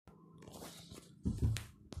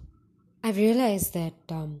I've realized that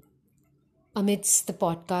amidst the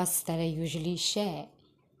podcasts that I usually share,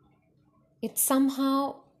 it's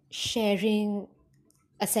somehow sharing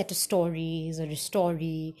a set of stories or a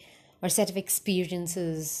story or a set of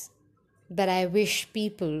experiences that I wish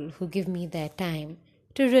people who give me their time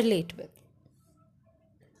to relate with.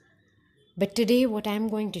 But today, what I'm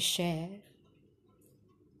going to share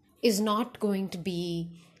is not going to be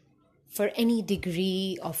for any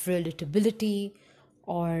degree of relatability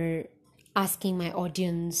or asking my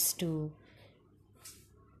audience to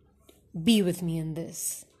be with me in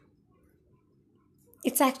this.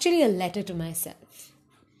 It's actually a letter to myself.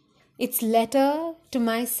 It's a letter to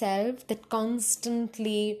myself that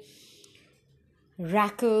constantly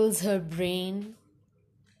rackles her brain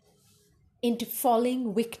into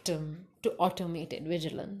falling victim to automated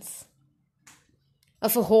vigilance.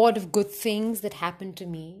 Of a horde of good things that happen to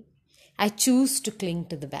me, I choose to cling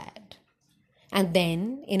to the bad. And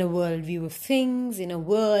then, in a worldview of things, in a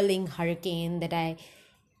whirling hurricane that I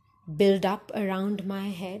build up around my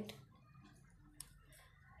head,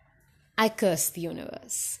 I curse the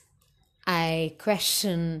universe. I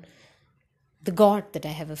question the God that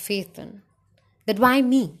I have a faith in. That why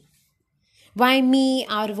me? Why me,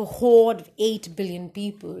 out of a horde of 8 billion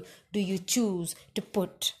people, do you choose to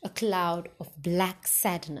put a cloud of black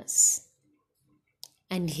sadness?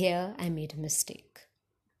 And here I made a mistake.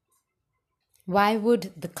 Why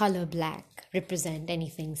would the color black represent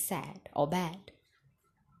anything sad or bad?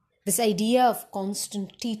 This idea of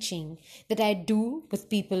constant teaching that I do with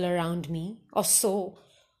people around me, or so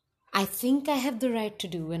I think I have the right to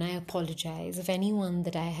do, and I apologize if anyone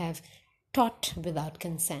that I have taught without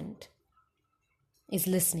consent is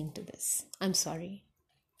listening to this. I'm sorry.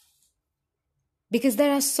 Because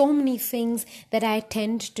there are so many things that I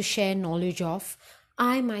tend to share knowledge of.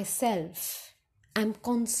 I myself am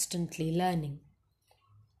constantly learning.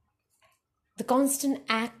 The constant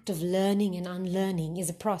act of learning and unlearning is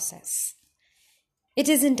a process. It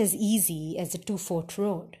isn't as easy as a 2-foot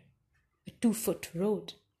road. A 2-foot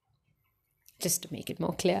road. Just to make it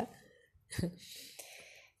more clear.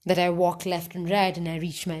 That I walk left and right and I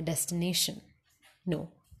reach my destination.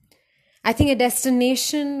 No. I think a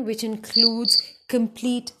destination which includes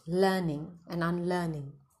complete learning and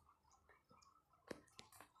unlearning.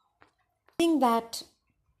 I think that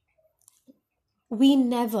we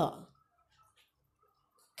never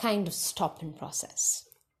kind of stop in process.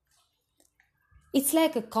 It's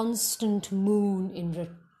like a constant moon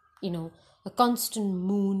a constant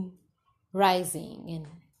moon rising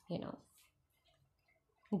and,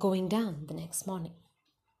 going down the next morning.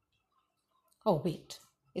 Oh, wait,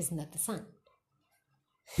 isn't that the sun?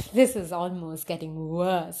 This is almost getting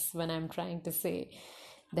worse when I'm trying to say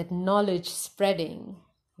that knowledge spreading,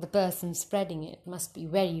 the person spreading it must be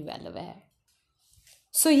very well aware.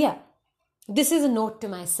 So yeah, this is a note to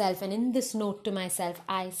myself, and in this note to myself,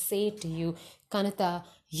 I say to you, Kannita,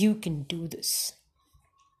 you can do this.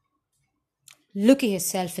 Look at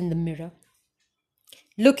yourself in the mirror.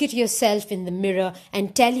 Look at yourself in the mirror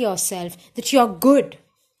and tell yourself that you're good.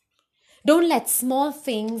 Don't let small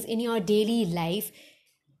things in your daily life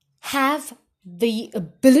have the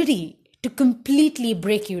ability to completely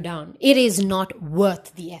break you down. It is not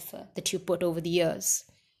worth the effort that you put over the years.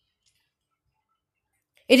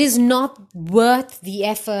 It is not worth the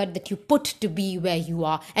effort that you put to be where you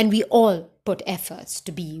are. And we all put efforts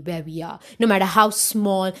to be where we are, no matter how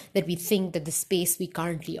small that we think that the space we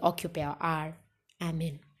currently occupy or am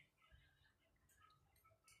in.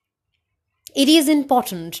 It is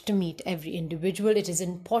important to meet every individual. It is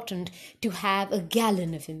important to have a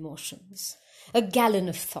gallon of emotions, a gallon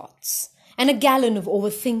of thoughts, and a gallon of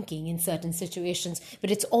overthinking in certain situations.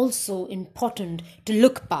 But it's also important to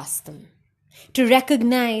look past them, to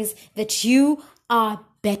recognize that you are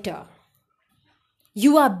better.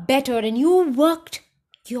 You are better, and you worked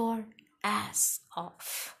your ass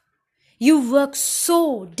off. You worked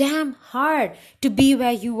so damn hard to be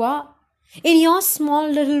where you are in your small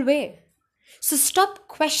little way. So stop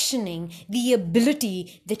questioning the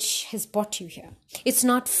ability that has brought you here. It's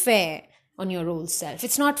not fair on your old self.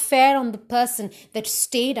 It's not fair on the person that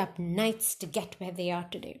stayed up nights to get where they are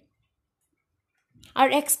today.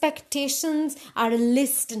 Our expectations are a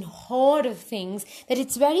list and horde of things that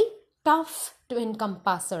it's very tough to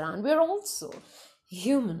encompass around. We're also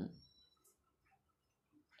human.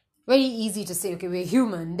 Very easy to say, okay, we're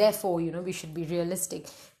human, therefore, we should be realistic.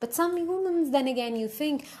 But some humans, then again, you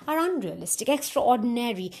think are unrealistic,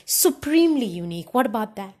 extraordinary, supremely unique. What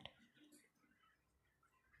about that?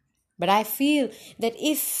 But I feel that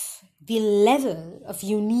if the level of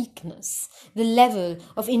uniqueness, the level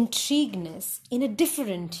of intrigueness in a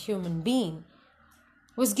different human being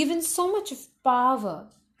was given so much of power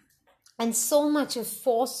and so much of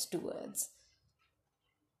force towards,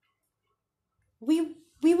 we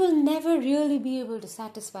will never really be able to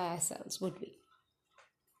satisfy ourselves, would we?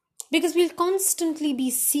 Because we'll constantly be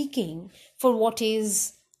seeking for what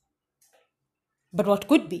is, but what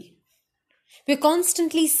could be. We're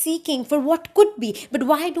constantly seeking for what could be, but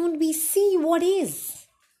why don't we see what is?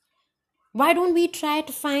 Why don't we try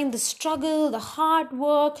to find the struggle, the hard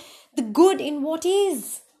work, the good in what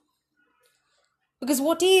is? Because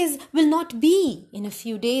what is will not be in a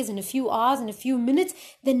few days, in a few hours, in a few minutes.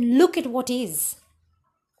 Then look at what is.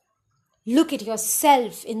 Look at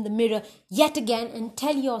yourself in the mirror yet again and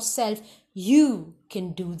tell yourself, you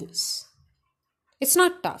can do this. It's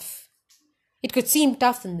not tough. It could seem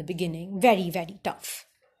tough in the beginning, very, very tough.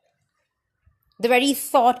 The very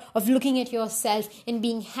thought of looking at yourself and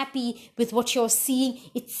being happy with what you're seeing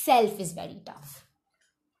itself is very tough.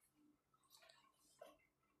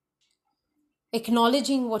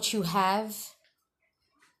 Acknowledging what you have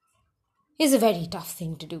is a very tough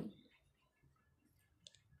thing to do.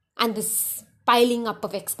 And this piling up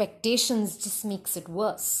of expectations just makes it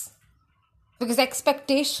worse. Because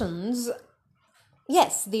expectations,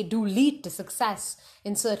 yes, they do lead to success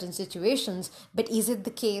in certain situations, but is it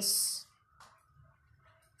the case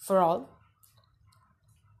for all?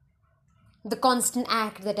 The constant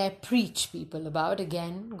act that I preach people about,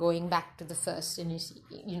 again, going back to the first thing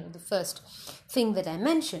that I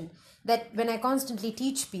mentioned, that when I constantly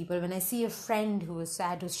teach people, when I see a friend who is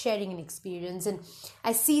sad, who's sharing an experience, and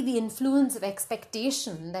I see the influence of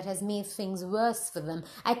expectation that has made things worse for them,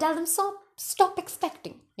 I tell them, stop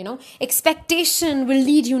expecting. Expectation will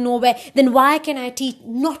lead you nowhere. Then why can I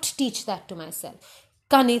not teach that to myself?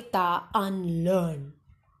 Kannita, unlearn.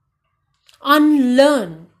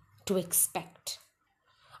 Unlearn to expect.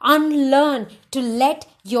 Unlearn to let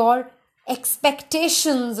your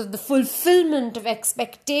expectations of the fulfillment of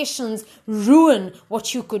expectations ruin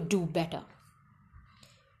what you could do better.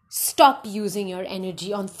 Stop using your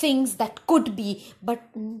energy on things that could be,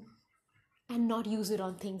 and not use it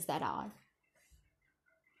on things that are.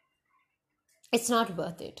 It's not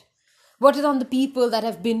worth it. Worth it on the people that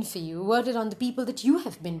have been for you. Worth it on the people that you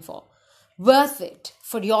have been for. Worth it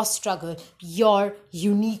for your struggle, your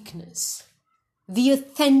uniqueness, the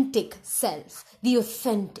authentic self, the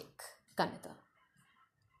authentic Kannita.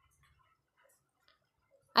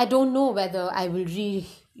 I don't know whether I will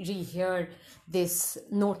rehear this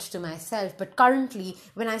note to myself, but currently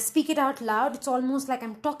when I speak it out loud, it's almost like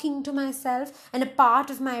I'm talking to myself, and a part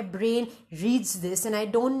of my brain reads this, and I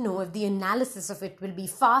don't know if the analysis of it will be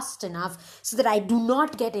fast enough so that I do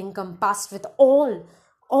not get encompassed with all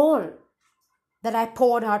that I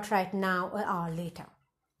poured out right now an hour later.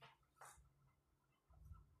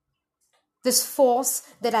 This force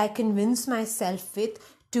that I convince myself with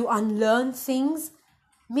to unlearn things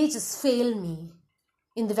may just fail me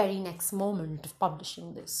in the very next moment of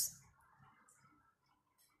publishing this.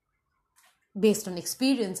 Based on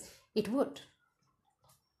experience, it would.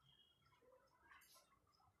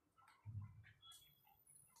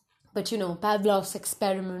 But Pavlov's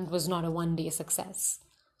experiment was not a one-day success.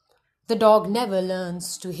 The dog never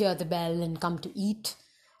learns to hear the bell and come to eat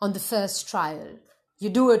on the first trial. You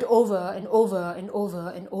do it over and over and over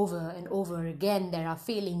and over and over again. There are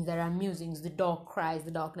failings, there are musings. The dog cries,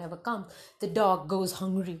 the dog never comes. The dog goes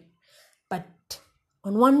hungry. But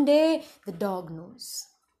on one day, the dog knows.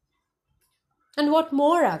 And what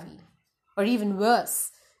more are we? Or even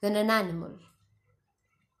worse than an animal?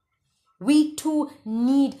 We too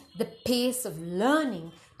need the pace of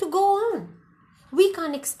learning to go on. We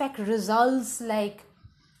can't expect results like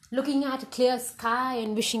looking at a clear sky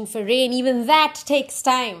and wishing for rain. Even that takes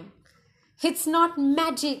time. It's not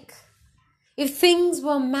magic. If things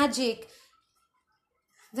were magic,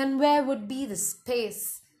 then where would be the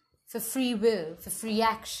space for free will, for free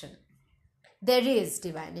action? There is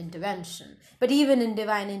divine intervention. But even in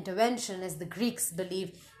divine intervention, as the Greeks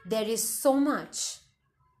believed, there is so much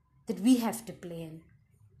that we have to play in.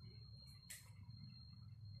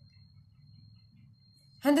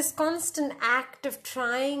 And this constant act of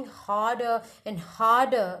trying harder and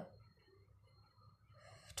harder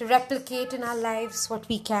to replicate in our lives what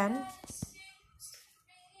we can.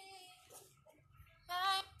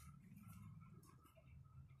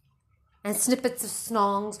 And snippets of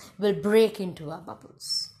songs will break into our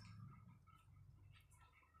bubbles.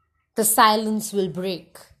 The silence will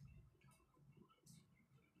break.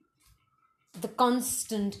 The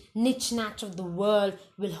constant niche-natch of the world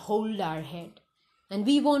will hold our head. And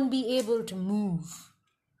we won't be able to move.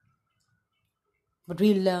 But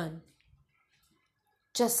we'll learn.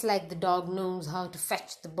 just like the dog knows how to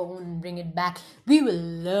fetch the bone and bring it back, we will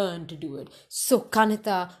learn to do it. So,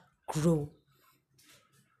 Kannita, grow.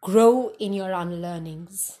 Grow in your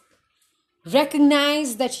unlearnings.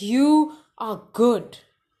 Recognize that you are good.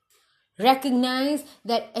 Recognize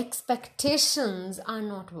that expectations are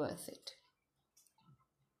not worth it,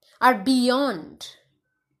 are beyond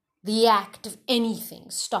the act of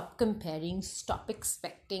anything. Stop comparing, stop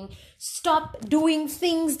expecting, stop doing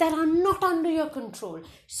things that are not under your control.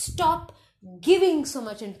 Stop giving so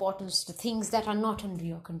much importance to things that are not under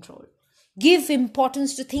your control. Give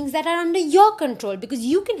importance to things that are under your control, because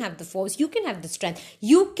you can have the force, you can have the strength,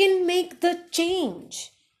 you can make the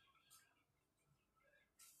change.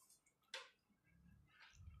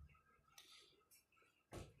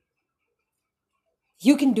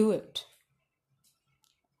 You can do it.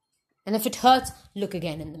 And if it hurts, look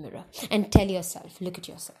again in the mirror and tell yourself, look at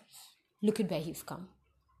yourself. Look at where you've come.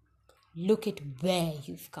 Look at where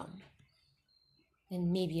you've come.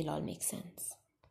 And maybe it'll all make sense.